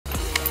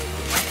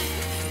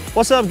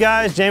What's up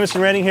guys,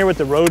 Jamison Redding here with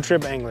the Road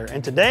Trip Angler,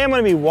 and today I'm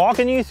going to be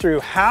walking you through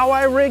how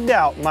I rigged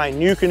out my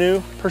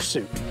Nucanoe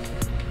Pursuit.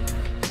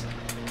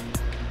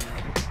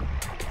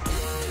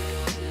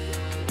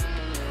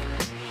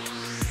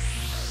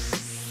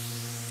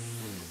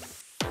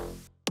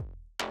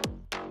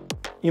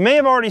 You may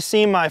have already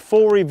seen my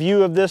full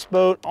review of this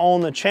boat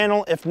on the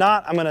channel. If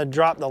not, I'm gonna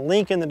drop the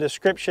link in the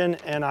description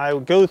and I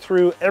will go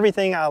through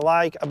everything I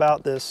like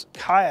about this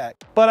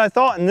kayak. But I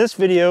thought in this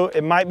video,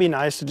 it might be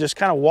nice to just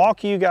kind of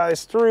walk you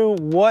guys through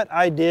what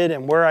I did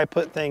and where I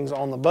put things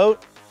on the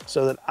boat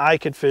so that I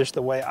could fish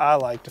the way I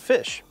like to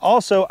fish.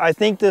 Also, I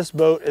think this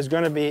boat is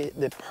gonna be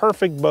the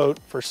perfect boat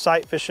for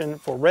sight fishing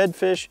for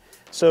redfish.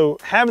 So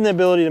having the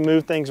ability to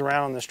move things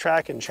around on this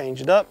track and change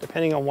it up,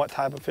 depending on what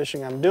type of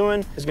fishing I'm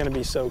doing, is gonna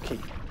be so key.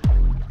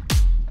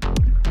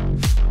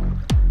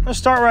 Let's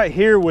start right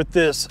here with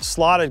this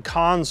slotted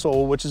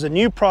console, which is a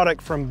new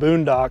product from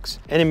Boondocks.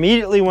 And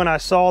immediately when I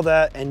saw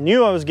that and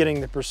knew I was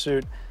getting the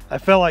Pursuit, I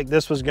felt like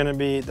this was gonna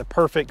be the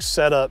perfect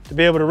setup to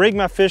be able to rig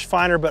my fish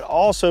finder, but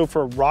also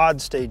for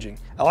rod staging.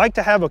 I like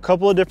to have a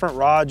couple of different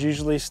rods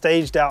usually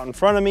staged out in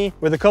front of me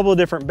with a couple of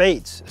different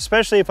baits,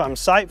 especially if I'm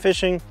sight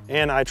fishing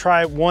and I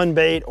try one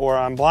bait or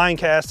I'm blind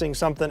casting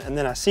something and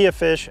then I see a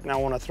fish and I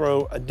wanna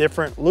throw a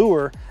different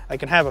lure. I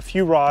can have a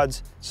few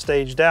rods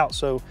staged out.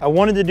 So I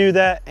wanted to do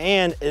that,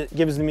 and it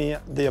gives me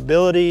the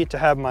ability to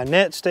have my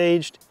net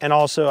staged, and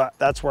also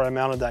that's where I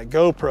mounted that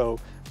GoPro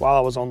while I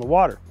was on the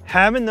water.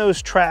 Having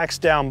those tracks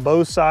down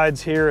both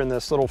sides here in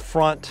this little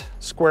front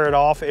squared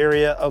off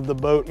area of the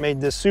boat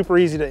made this super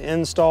easy to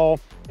install,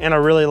 and I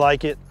really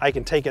like it. I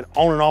can take it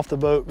on and off the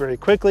boat very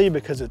quickly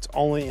because it's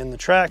only in the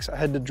tracks. I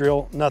had to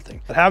drill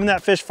nothing. But having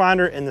that fish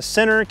finder in the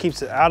center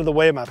keeps it out of the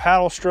way of my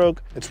paddle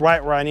stroke. It's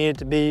right where I need it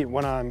to be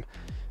when I'm,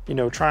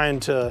 trying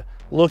to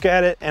look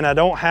at it, and I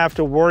don't have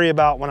to worry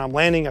about when I'm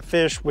landing a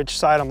fish which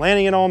side I'm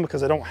landing it on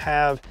because I don't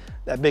have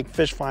that big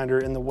fish finder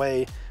in the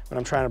way when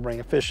I'm trying to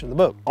bring a fish in the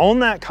boat. On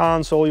that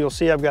console, you'll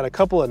see I've got a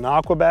couple of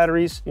Aqua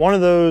batteries. One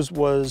of those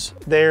was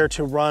there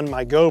to run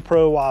my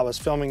GoPro while I was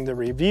filming the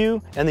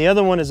review, and the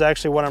other one is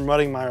actually what I'm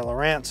running my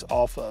Lowrance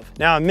off of.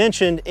 Now, I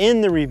mentioned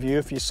in the review,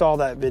 if you saw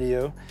that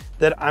video,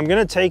 that I'm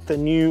gonna take the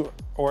new,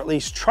 or at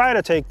least try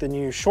to take the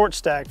new short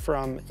stack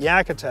from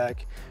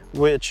YakAttack,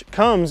 which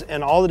comes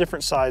in all the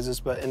different sizes,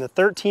 but in the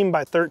 13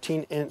 by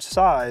 13 inch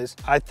size,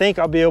 I think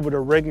I'll be able to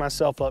rig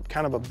myself up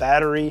kind of a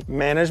battery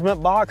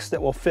management box that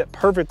will fit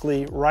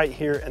perfectly right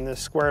here in this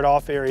squared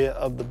off area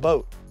of the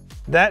boat.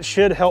 That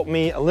should help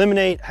me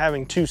eliminate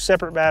having two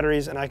separate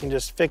batteries, and I can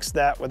just fix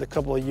that with a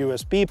couple of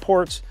USB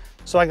ports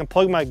so I can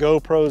plug my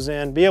GoPros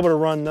in, be able to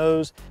run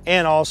those,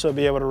 and also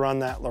be able to run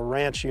that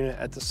Lowrance unit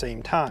at the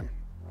same time.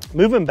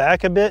 Moving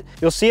back a bit,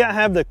 you'll see I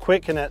have the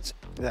Quick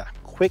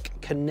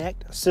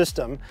Connect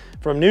system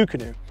from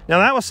Nucanoe. Now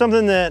that was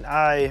something that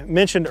I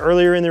mentioned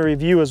earlier in the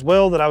review as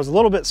well that I was a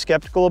little bit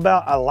skeptical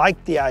about. I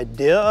liked the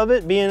idea of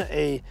it being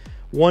a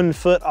 1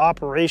 foot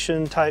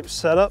operation type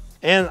setup,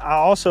 and I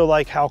also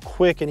like how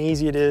quick and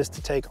easy it is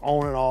to take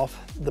on and off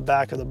the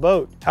back of the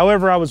boat.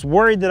 However, I was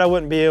worried that I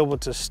wouldn't be able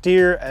to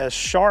steer as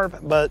sharp,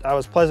 but I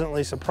was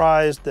pleasantly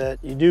surprised that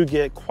you do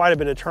get quite a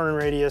bit of turn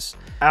radius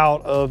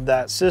out of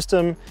that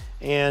system.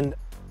 And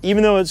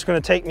even though it's going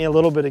to take me a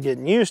little bit of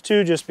getting used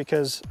to, just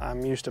because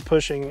I'm used to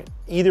pushing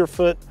either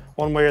foot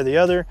one way or the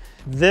other,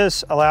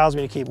 this allows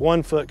me to keep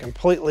one foot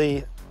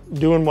completely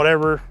doing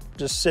whatever,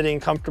 just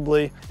sitting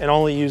comfortably, and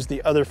only use the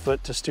other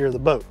foot to steer the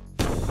boat.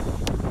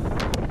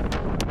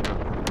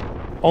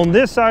 On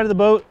this side of the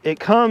boat, it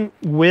comes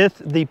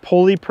with the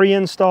pulley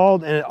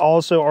pre-installed, and it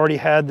also already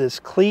had this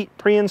cleat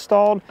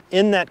pre-installed.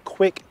 In that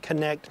Quick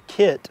Connect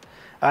kit,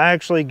 I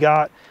actually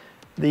got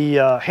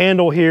the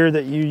handle here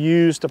that you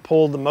use to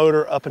pull the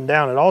motor up and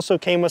down. It also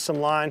came with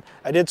some line.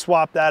 I did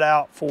swap that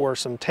out for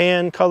some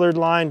tan colored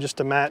line just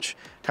to match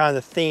kind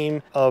of the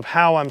theme of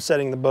how I'm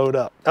setting the boat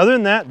up. Other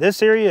than that,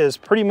 this area is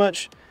pretty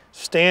much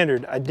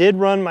standard. I did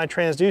run my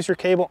transducer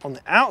cable on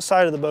the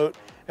outside of the boat,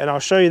 and I'll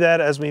show you that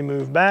as we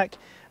move back.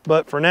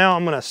 But for now,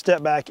 I'm gonna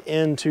step back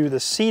into the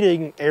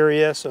seating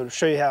area so to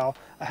show you how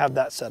I have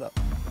that set up.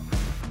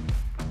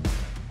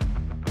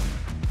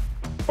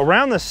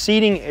 Around the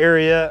seating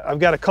area, I've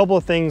got a couple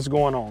of things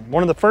going on.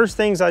 One of the first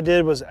things I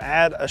did was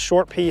add a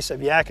short piece of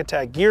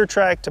YakAttack gear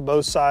track to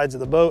both sides of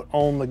the boat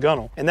on the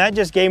gunnel. And that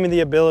just gave me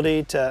the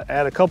ability to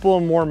add a couple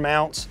of more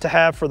mounts to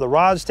have for the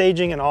rod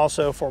staging and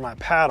also for my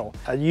paddle.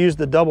 I used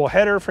the double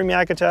header from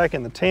YakAttack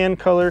in the tan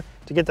color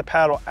to get the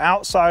paddle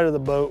outside of the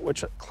boat,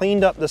 which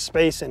cleaned up the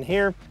space in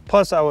here.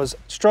 Plus, I was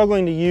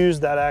struggling to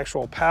use that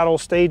actual paddle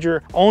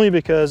stager only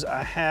because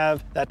I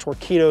have that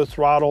Torqeedo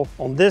throttle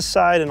on this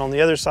side, and on the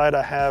other side,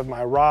 I have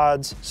my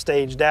rods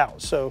staged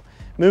out. So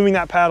moving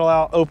that paddle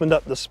out opened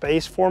up the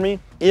space for me.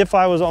 If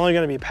I was only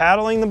gonna be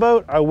paddling the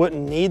boat, I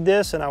wouldn't need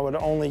this, and I would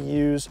only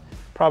use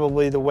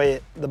probably the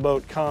way the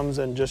boat comes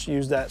and just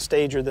use that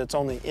stager that's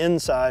on the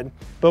inside.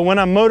 But when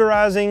I'm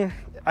motorizing,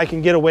 I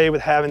can get away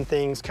with having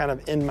things kind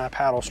of in my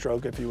paddle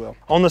stroke, if you will.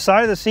 On the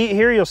side of the seat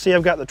here, you'll see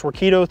I've got the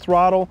Torqeedo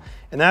throttle,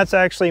 and that's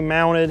actually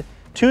mounted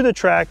to the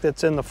track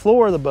that's in the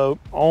floor of the boat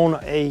on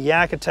a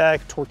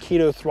YakAttack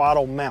Torqeedo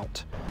throttle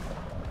mount.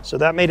 So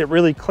that made it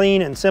really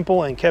clean and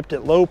simple and kept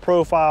it low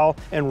profile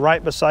and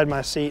right beside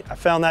my seat. I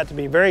found that to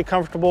be very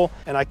comfortable,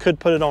 and I could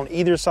put it on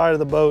either side of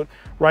the boat.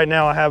 Right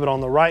now I have it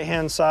on the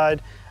right-hand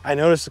side. I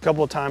noticed a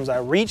couple of times I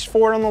reached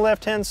for it on the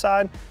left-hand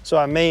side, so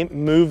I may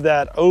move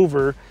that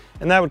over,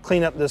 and that would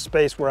clean up this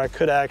space where I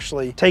could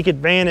actually take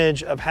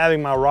advantage of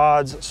having my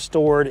rods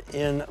stored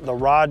in the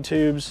rod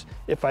tubes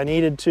if I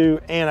needed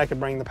to, and I could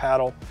bring the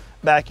paddle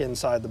back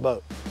inside the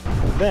boat.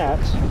 That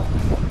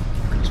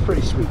is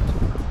pretty sweet.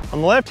 On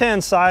the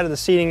left-hand side of the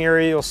seating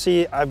area, you'll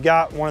see I've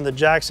got one of the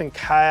Jackson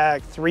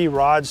Kayak 3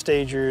 rod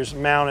stagers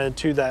mounted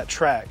to that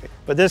track.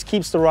 But this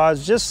keeps the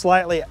rods just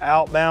slightly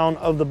outbound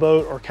of the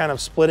boat, or kind of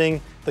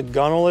splitting the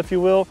gunnel, if you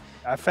will.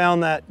 I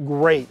found that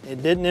great.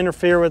 It didn't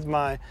interfere with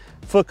my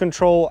foot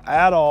control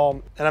at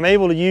all, and I'm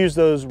able to use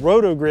those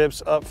roto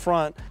grips up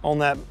front on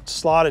that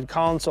slotted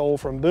console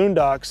from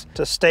Boondocks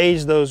to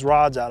stage those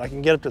rods out. I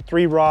can get up to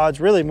 3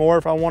 rods, really more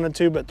if I wanted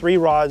to, but 3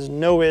 rods,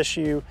 no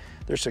issue.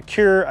 They're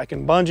secure. I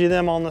can bungee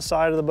them on the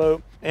side of the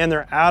boat, and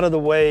they're out of the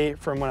way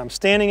from when I'm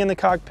standing in the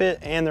cockpit,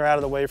 and they're out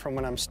of the way from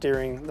when I'm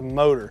steering the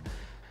motor.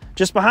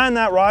 Just behind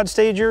that rod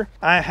stager,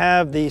 I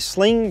have the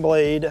Sling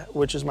Blade,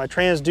 which is my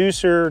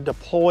transducer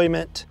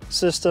deployment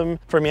system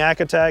from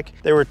YakAttack.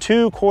 There were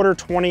 2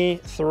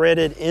 1/4-20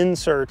 threaded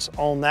inserts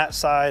on that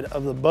side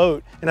of the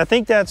boat, and I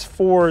think that's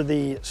for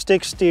the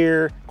stick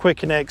steer quick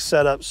connect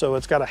setup. So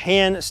it's got a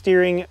hand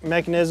steering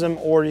mechanism,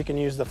 or you can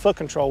use the foot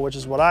control, which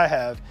is what I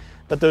have.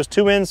 But those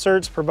 2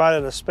 inserts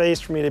provided a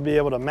space for me to be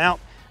able to mount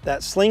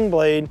that Sling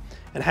Blade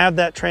and have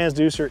that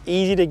transducer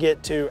easy to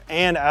get to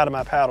and out of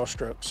my paddle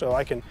stroke, so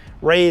I can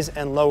raise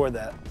and lower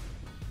that.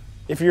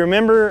 If you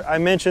remember, I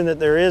mentioned that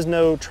there is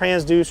no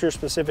transducer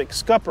specific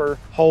scupper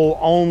hole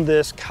on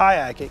this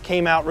kayak. It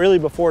came out really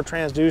before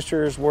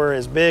transducers were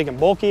as big and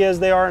bulky as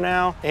they are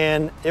now,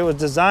 and it was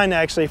designed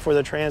actually for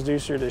the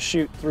transducer to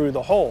shoot through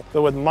the hole.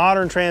 But with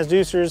modern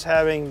transducers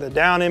having the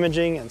down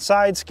imaging and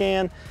side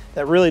scan,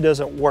 that really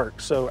doesn't work.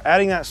 So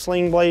adding that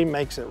Sling Blade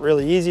makes it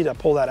really easy to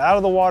pull that out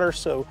of the water,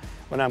 so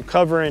when I'm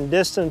covering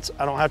distance,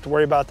 I don't have to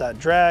worry about that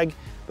drag,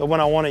 but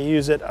when I want to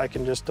use it, I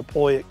can just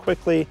deploy it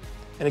quickly.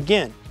 And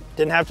again,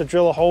 didn't have to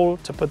drill a hole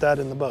to put that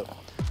in the boat.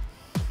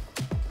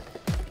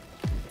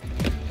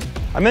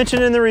 I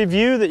mentioned in the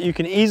review that you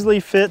can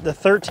easily fit the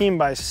 13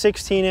 by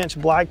 16 inch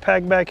black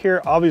pack back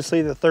here.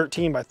 Obviously the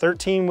 13 by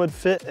 13 would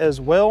fit as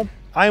well.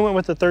 I went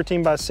with the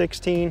 13 by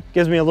 16,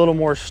 gives me a little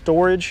more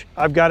storage.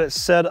 I've got it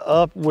set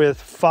up with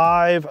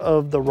 5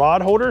 of the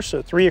rod holders,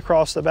 so 3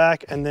 across the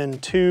back and then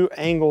 2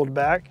 angled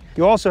back.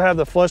 You also have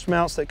the flush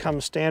mounts that come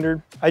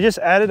standard. I just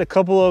added a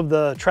couple of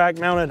the track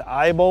mounted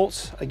eye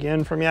bolts,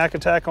 again from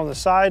YakAttack on the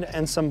side,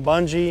 and some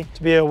bungee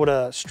to be able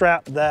to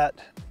strap that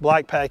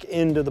black pack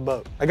into the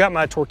boat. I got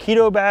my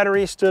Torqeedo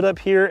battery stood up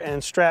here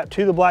and strapped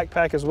to the black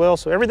pack as well,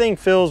 so everything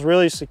feels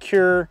really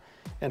secure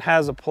and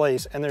has a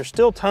place. And there's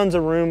still tons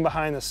of room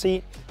behind the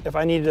seat if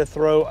I needed to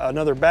throw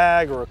another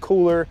bag or a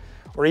cooler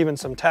or even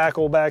some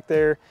tackle back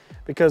there,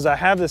 because I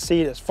have the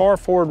seat as far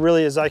forward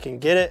really as I can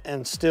get it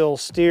and still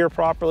steer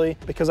properly,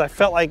 because I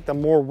felt like the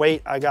more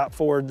weight I got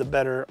forward, the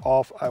better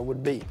off I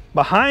would be.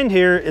 Behind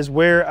here is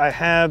where I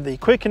have the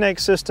quick connect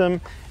system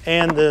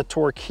and the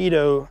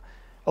Torqeedo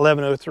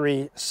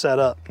 1103 set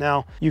up.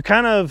 Now you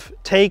kind of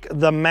take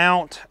the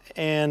mount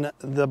and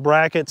the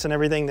brackets and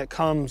everything that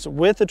comes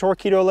with the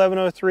Torqeedo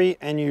 1103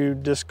 and you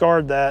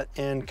discard that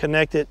and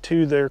connect it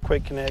to their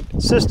quick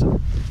connect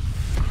system.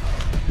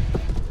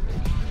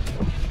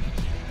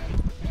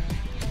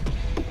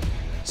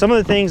 Some of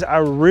the things I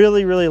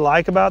really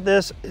like about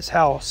this is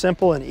how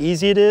simple and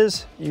easy it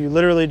is. You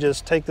literally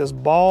just take this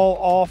ball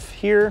off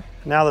here.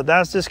 Now that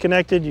that's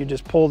disconnected, you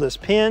just pull this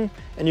pin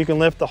and you can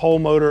lift the whole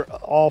motor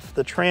off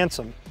the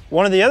transom.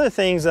 One of the other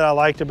things that I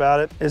liked about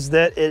it is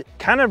that it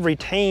kind of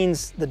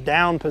retains the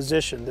down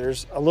position.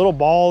 There's a little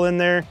ball in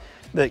there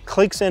that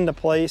clicks into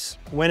place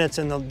when it's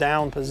in the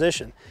down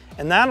position.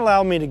 And that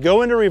allowed me to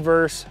go into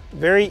reverse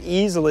very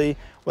easily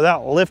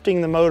without lifting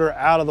the motor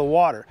out of the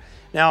water.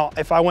 Now,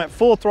 if I went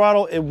full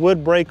throttle, it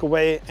would break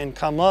away and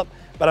come up,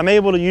 but I'm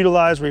able to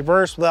utilize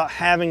reverse without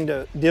having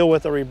to deal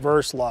with a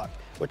reverse lock,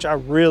 which I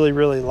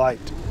really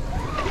liked.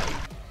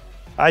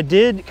 I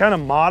did kind of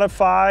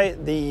modify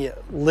the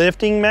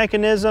lifting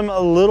mechanism a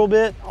little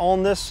bit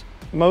on this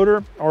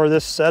motor or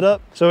this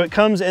setup. So it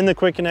comes in the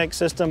quick connect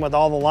system with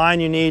all the line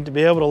you need to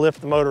be able to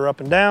lift the motor up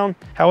and down.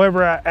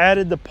 However, I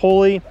added the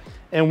pulley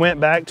and went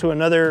back to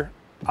another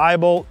eye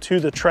bolt to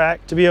the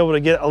track to be able to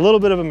get a little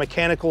bit of a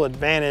mechanical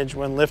advantage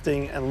when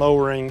lifting and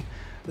lowering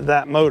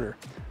that motor.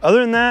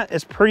 Other than that,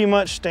 it's pretty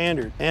much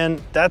standard.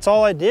 And that's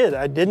all I did.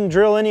 I didn't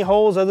drill any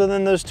holes other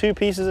than those 2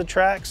 pieces of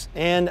tracks,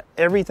 and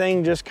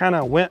everything just kind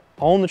of went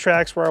on the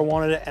tracks where I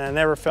wanted it, and I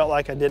never felt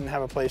like I didn't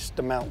have a place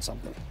to mount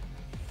something.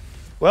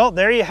 Well,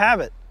 there you have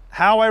it.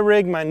 How I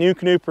rigged my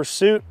Nucanoe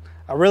Pursuit.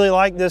 I really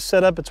like this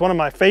setup. It's one of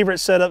my favorite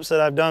setups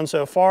that I've done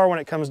so far when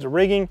it comes to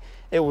rigging.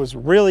 It was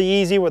really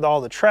easy with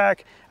all the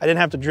track. I didn't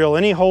have to drill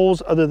any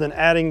holes other than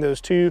adding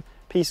those 2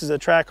 pieces of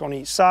track on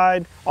each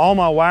side. All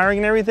my wiring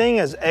and everything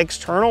is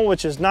external,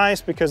 which is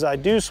nice because I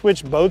do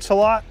switch boats a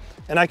lot,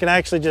 and I can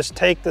actually just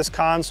take this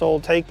console,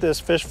 take this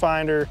fish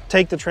finder,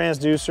 take the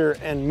transducer,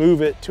 and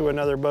move it to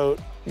another boat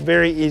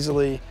very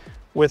easily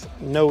with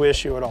no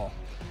issue at all.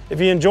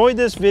 If you enjoyed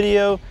this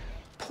video,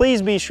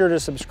 please be sure to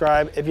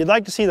subscribe. If you'd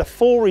like to see the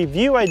full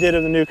review I did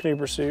of the Nucanoe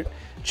Pursuit,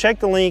 check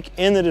the link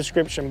in the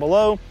description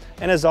below.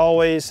 And as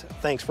always,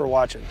 thanks for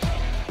watching.